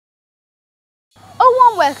A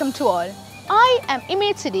warm welcome to all. I am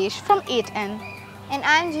Image Sidesh from 8N. And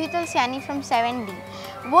I am Siani from 7D.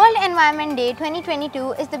 World Environment Day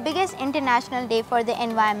 2022 is the biggest international day for the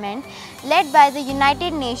environment, led by the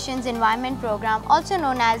United Nations Environment Programme, also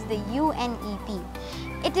known as the UNEP.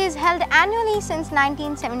 It is held annually since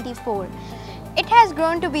 1974. It has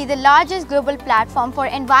grown to be the largest global platform for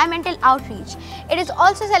environmental outreach. It is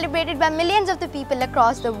also celebrated by millions of the people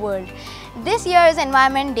across the world. This year's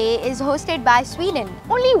Environment Day is hosted by Sweden.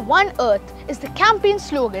 Only One Earth is the campaign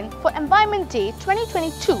slogan for Environment Day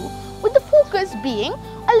 2022, with the focus being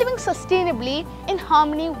a living sustainably in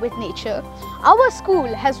harmony with nature. Our school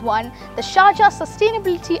has won the Sharjah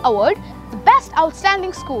Sustainability Award, the best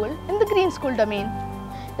outstanding school in the green school domain.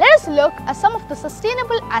 Let us look at some of the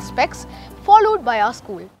sustainable aspects followed by our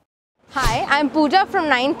school. Hi, I'm Pooja from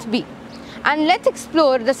 9th B, and let's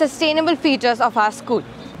explore the sustainable features of our school.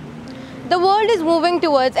 The world is moving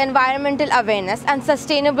towards environmental awareness and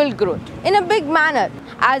sustainable growth in a big manner,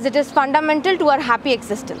 as it is fundamental to our happy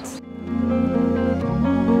existence.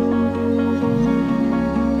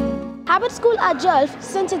 Habit School at Jurf,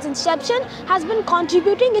 since its inception, has been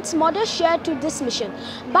contributing its modest share to this mission.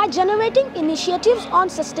 By generating initiatives on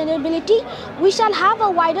sustainability, we shall have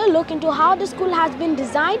a wider look into how the school has been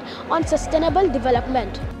designed on sustainable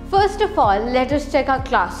development. First of all, let us check our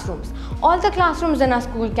classrooms. All the classrooms in our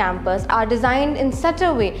school campus are designed in such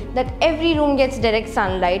a way that every room gets direct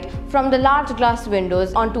sunlight from the large glass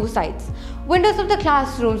windows on two sides. Windows of the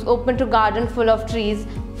classrooms open to a garden full of trees,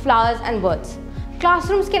 flowers and birds.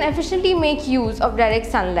 Classrooms can efficiently make use of direct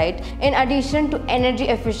sunlight in addition to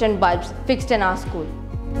energy-efficient bulbs fixed in our school.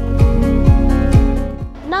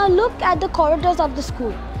 Now look at the corridors of the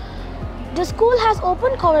school. The school has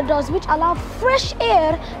open corridors which allow fresh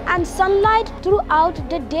air and sunlight throughout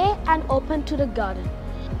the day and open to the garden.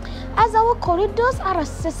 As our corridors are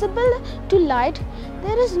accessible to light,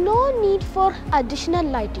 there is no need for additional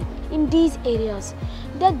lighting in these areas.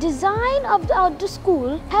 The design of the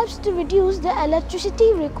school helps to reduce the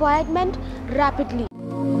electricity requirement rapidly.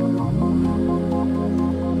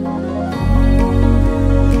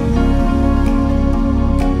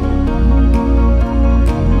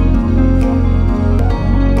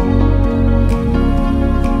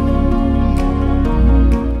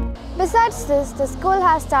 Besides this, the school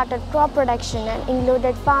has started crop production and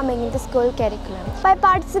included farming in the school curriculum. By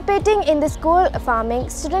participating in the school farming,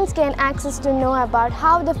 students gain access to know about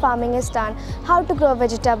how the farming is done, how to grow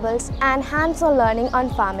vegetables, and hands-on learning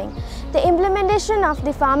on farming. The implementation of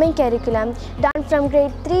the farming curriculum done from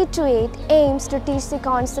grade 3 to 8 aims to teach the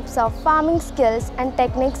concepts of farming skills and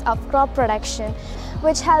techniques of crop production,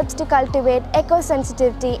 which helps to cultivate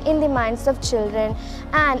eco-sensitivity in the minds of children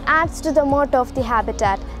and adds to the motto of the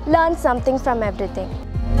habitat, learn something from everything.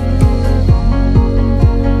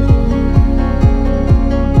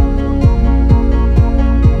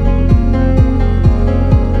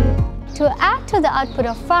 To add to the output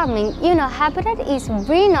of farming, Habitat is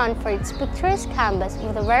renowned for its picturesque campus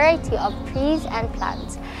with a variety of trees and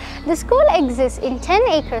plants. The school exists in 10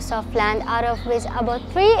 acres of land, out of which about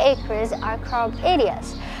 3 acres are crop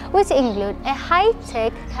areas, which include a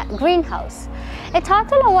high-tech greenhouse. A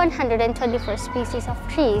total of 124 species of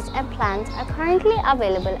trees and plants are currently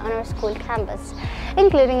available on our school campus,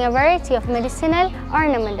 including a variety of medicinal,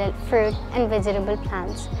 ornamental, fruit and vegetable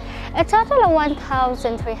plants. A total of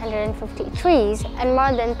 1,350 trees and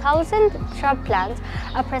more than 1,000 shrub plants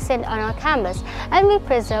are present on our campus, and we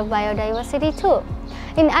preserve biodiversity too.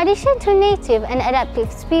 In addition to native and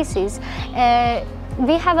adaptive species,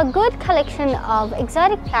 we have a good collection of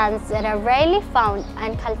exotic plants that are rarely found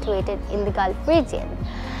and cultivated in the Gulf region.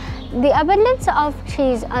 The abundance of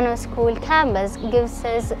trees on our school campus gives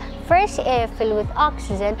us fresh air filled with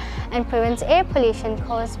oxygen and prevents air pollution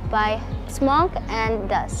caused by smoke and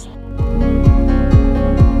dust.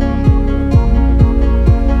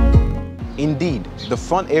 Indeed, the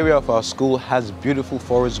front area of our school has beautiful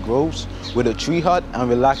forest groves with a tree hut and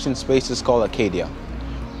relaxing spaces called Arcadia.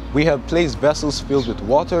 We have placed vessels filled with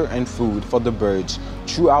water and food for the birds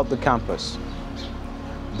throughout the campus.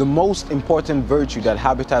 The most important virtue that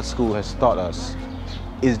Habitat School has taught us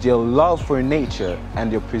is their love for nature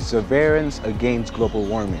and their perseverance against global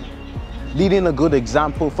warming, leading a good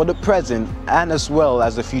example for the present and as well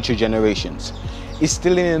as the future generations,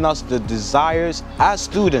 instilling in us the desires as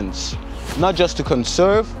students, not just to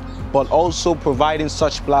conserve, but also providing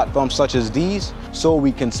such platforms such as these so we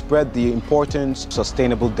can spread the importance of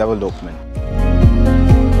sustainable development.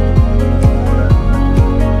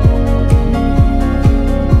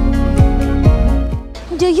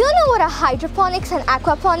 Do you know what are hydroponics and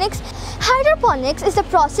aquaponics. Hydroponics is the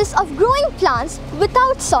process of growing plants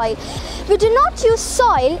without soil. We do not use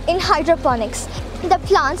soil in hydroponics. The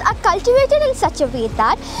plants are cultivated in such a way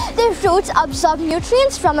that their roots absorb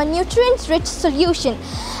nutrients from a nutrient-rich solution.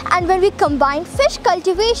 And when we combine fish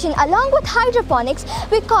cultivation along with hydroponics,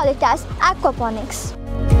 we call it as aquaponics.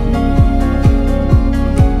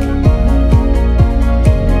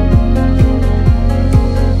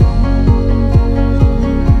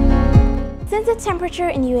 Since the temperature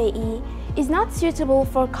in UAE is not suitable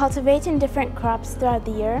for cultivating different crops throughout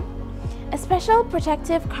the year, a special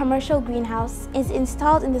protective commercial greenhouse is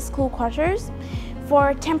installed in the school quarters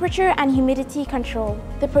for temperature and humidity control.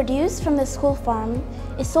 The produce from the school farm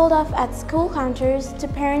is sold off at school counters to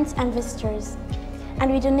parents and visitors, and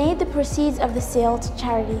we donate the proceeds of the sale to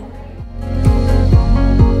charity.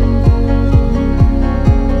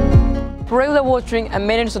 Regular watering and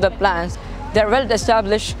maintenance of the plants, there are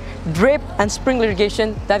well-established drip and sprinkler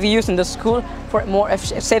irrigation that we use in the school for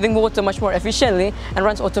saving water much more efficiently and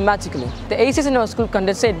runs automatically. The ACs in our school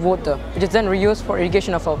condensate water, which is then reused for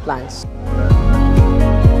irrigation of our plants.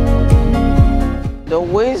 The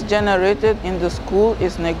waste generated in the school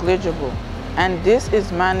is negligible, and this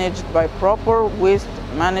is managed by proper waste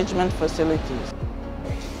management facilities.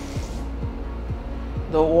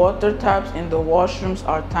 The water taps in the washrooms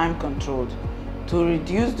are time-controlled to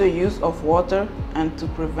reduce the use of water and to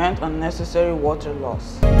prevent unnecessary water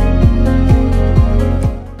loss.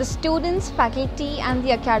 The students, faculty and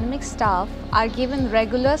the academic staff are given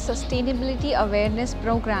regular sustainability awareness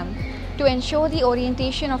program to ensure the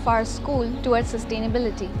orientation of our school towards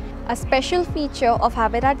sustainability. A special feature of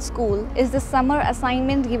Habitat School is the summer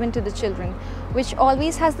assignment given to the children, which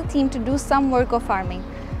always has the theme to do some work of farming.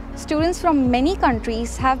 Students from many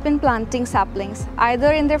countries have been planting saplings,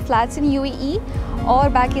 either in their flats in UAE or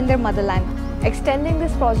back in their motherland. Extending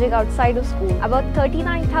this project outside of school, about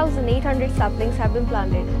 39,800 saplings have been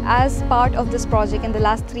planted as part of this project in the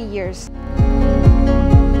last 3 years.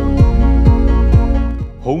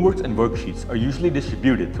 Homeworks and worksheets are usually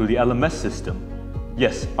distributed through the LMS system.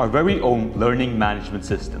 Yes, our very own learning management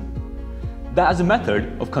system. That is a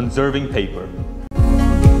method of conserving paper.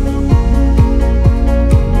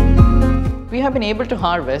 We have been able to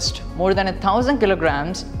harvest more than 1,000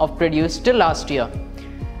 kilograms of produce till last year.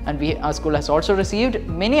 And our school has also received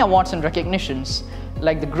many awards and recognitions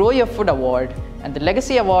like the Grow Your Food Award and the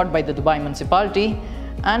Legacy Award by the Dubai Municipality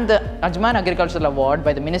and the Ajman Agricultural Award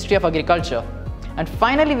by the Ministry of Agriculture. And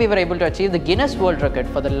finally, we were able to achieve the Guinness World Record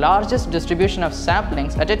for the largest distribution of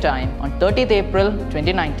saplings at a time on 30th April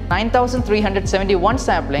 2019. 9,371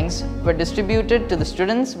 saplings were distributed to the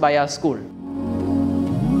students by our school.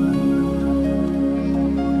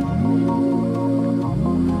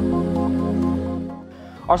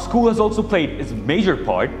 Our school has also played its major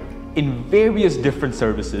part in various different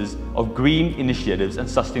services of green initiatives and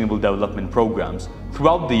sustainable development programs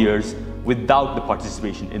throughout the years without the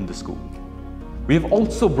participation in the school. We have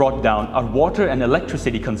also brought down our water and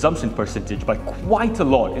electricity consumption percentage by quite a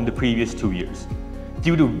lot in the previous 2 years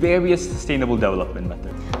due to various sustainable development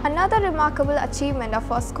methods. Another remarkable achievement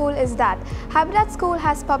of our school is that Habitat School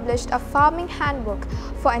has published a farming handbook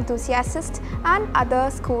for enthusiasts and other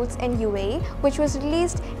schools in UAE, which was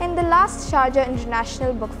released in the last Sharjah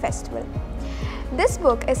International Book Festival. This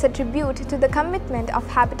book is a tribute to the commitment of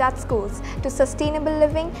Habitat Schools to sustainable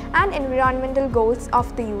living and environmental goals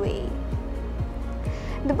of the UAE.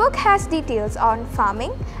 The book has details on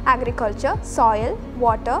farming, agriculture, soil,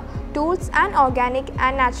 water, tools and organic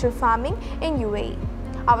and natural farming in UAE.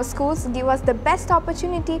 Our schools give us the best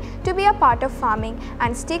opportunity to be a part of farming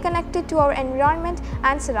and stay connected to our environment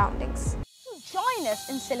and surroundings. Join us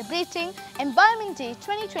in celebrating Environment Day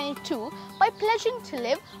 2022 by pledging to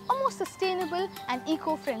live a more sustainable and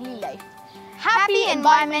eco-friendly life. Happy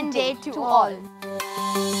Environment Day to all!